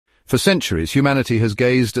For centuries, humanity has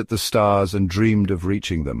gazed at the stars and dreamed of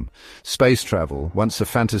reaching them. Space travel, once a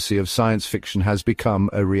fantasy of science fiction, has become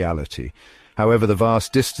a reality. However, the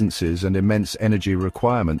vast distances and immense energy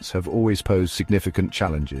requirements have always posed significant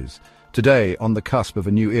challenges. Today, on the cusp of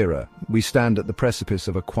a new era, we stand at the precipice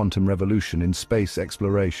of a quantum revolution in space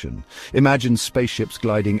exploration. Imagine spaceships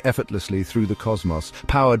gliding effortlessly through the cosmos,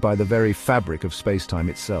 powered by the very fabric of space-time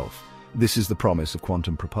itself. This is the promise of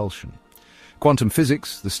quantum propulsion. Quantum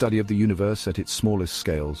physics, the study of the universe at its smallest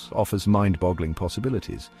scales, offers mind-boggling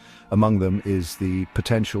possibilities. Among them is the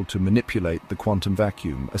potential to manipulate the quantum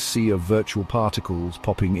vacuum, a sea of virtual particles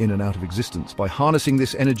popping in and out of existence. By harnessing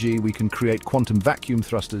this energy, we can create quantum vacuum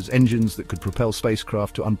thrusters, engines that could propel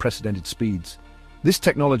spacecraft to unprecedented speeds. This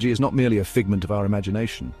technology is not merely a figment of our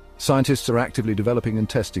imagination. Scientists are actively developing and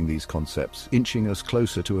testing these concepts, inching us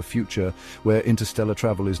closer to a future where interstellar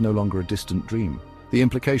travel is no longer a distant dream. The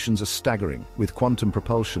implications are staggering. With quantum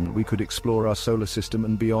propulsion, we could explore our solar system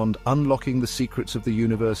and beyond, unlocking the secrets of the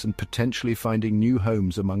universe and potentially finding new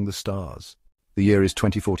homes among the stars. The year is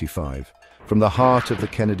 2045. From the heart of the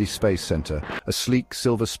Kennedy Space Center, a sleek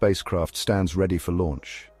silver spacecraft stands ready for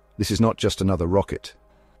launch. This is not just another rocket.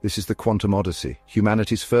 This is the Quantum Odyssey,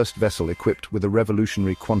 humanity's first vessel equipped with a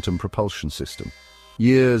revolutionary quantum propulsion system.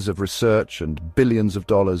 Years of research and billions of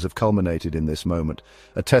dollars have culminated in this moment,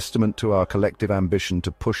 a testament to our collective ambition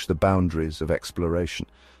to push the boundaries of exploration.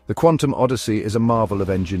 The Quantum Odyssey is a marvel of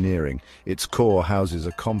engineering. Its core houses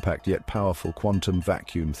a compact yet powerful quantum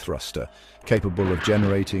vacuum thruster, capable of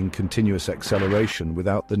generating continuous acceleration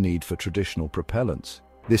without the need for traditional propellants.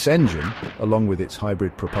 This engine, along with its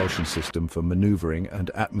hybrid propulsion system for maneuvering and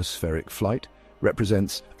atmospheric flight,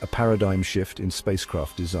 represents a paradigm shift in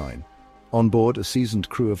spacecraft design. On board, a seasoned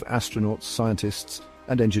crew of astronauts, scientists,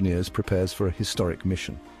 and engineers prepares for a historic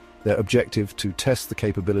mission. Their objective to test the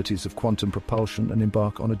capabilities of quantum propulsion and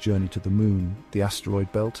embark on a journey to the Moon, the asteroid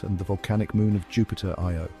belt, and the volcanic moon of Jupiter,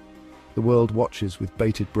 Io. The world watches with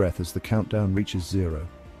bated breath as the countdown reaches zero.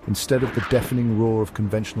 Instead of the deafening roar of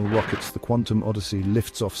conventional rockets, the Quantum Odyssey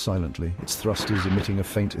lifts off silently, its thrusters emitting a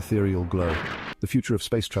faint ethereal glow. The future of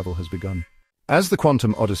space travel has begun. As the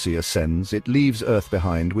Quantum Odyssey ascends, it leaves Earth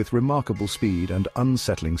behind with remarkable speed and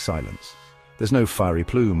unsettling silence. There's no fiery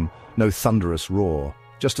plume, no thunderous roar,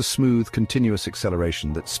 just a smooth, continuous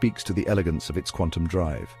acceleration that speaks to the elegance of its quantum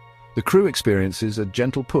drive. The crew experiences a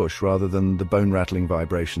gentle push rather than the bone-rattling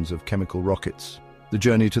vibrations of chemical rockets. The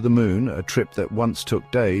journey to the Moon, a trip that once took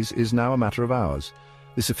days, is now a matter of hours.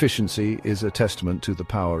 This efficiency is a testament to the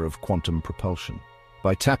power of quantum propulsion.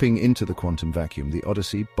 By tapping into the quantum vacuum, the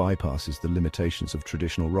Odyssey bypasses the limitations of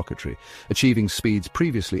traditional rocketry, achieving speeds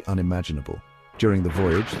previously unimaginable. During the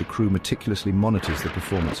voyage, the crew meticulously monitors the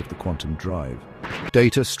performance of the quantum drive.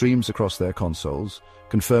 Data streams across their consoles,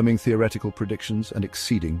 confirming theoretical predictions and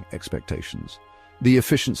exceeding expectations. The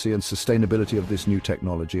efficiency and sustainability of this new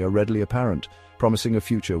technology are readily apparent, promising a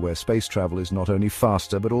future where space travel is not only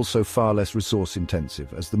faster but also far less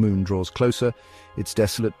resource-intensive. As the Moon draws closer, its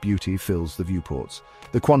desolate beauty fills the viewports.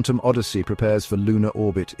 The Quantum Odyssey prepares for lunar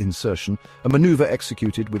orbit insertion, a maneuver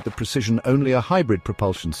executed with the precision only a hybrid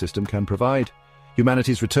propulsion system can provide.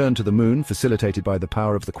 Humanity's return to the Moon, facilitated by the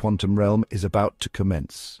power of the quantum realm, is about to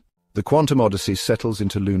commence. The Quantum Odyssey settles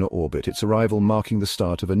into lunar orbit, its arrival marking the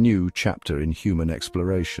start of a new chapter in human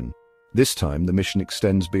exploration. This time, the mission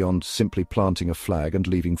extends beyond simply planting a flag and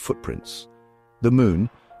leaving footprints. The Moon,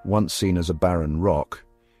 once seen as a barren rock,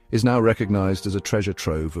 is now recognized as a treasure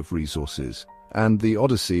trove of resources, and the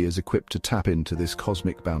Odyssey is equipped to tap into this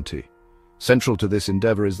cosmic bounty. Central to this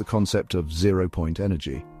endeavor is the concept of zero-point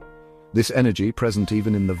energy. This energy, present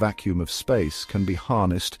even in the vacuum of space, can be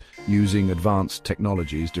harnessed using advanced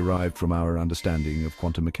technologies derived from our understanding of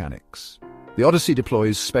quantum mechanics. The Odyssey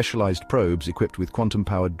deploys specialized probes equipped with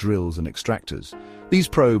quantum-powered drills and extractors. These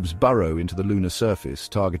probes burrow into the lunar surface,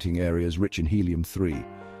 targeting areas rich in helium-3,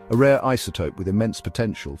 a rare isotope with immense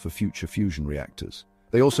potential for future fusion reactors.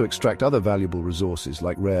 They also extract other valuable resources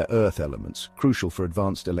like rare earth elements, crucial for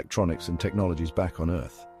advanced electronics and technologies back on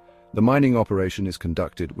Earth. The mining operation is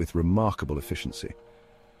conducted with remarkable efficiency,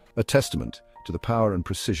 a testament to the power and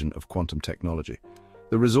precision of quantum technology.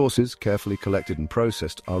 The resources, carefully collected and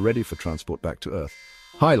processed, are ready for transport back to Earth,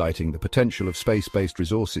 highlighting the potential of space-based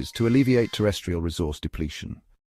resources to alleviate terrestrial resource depletion.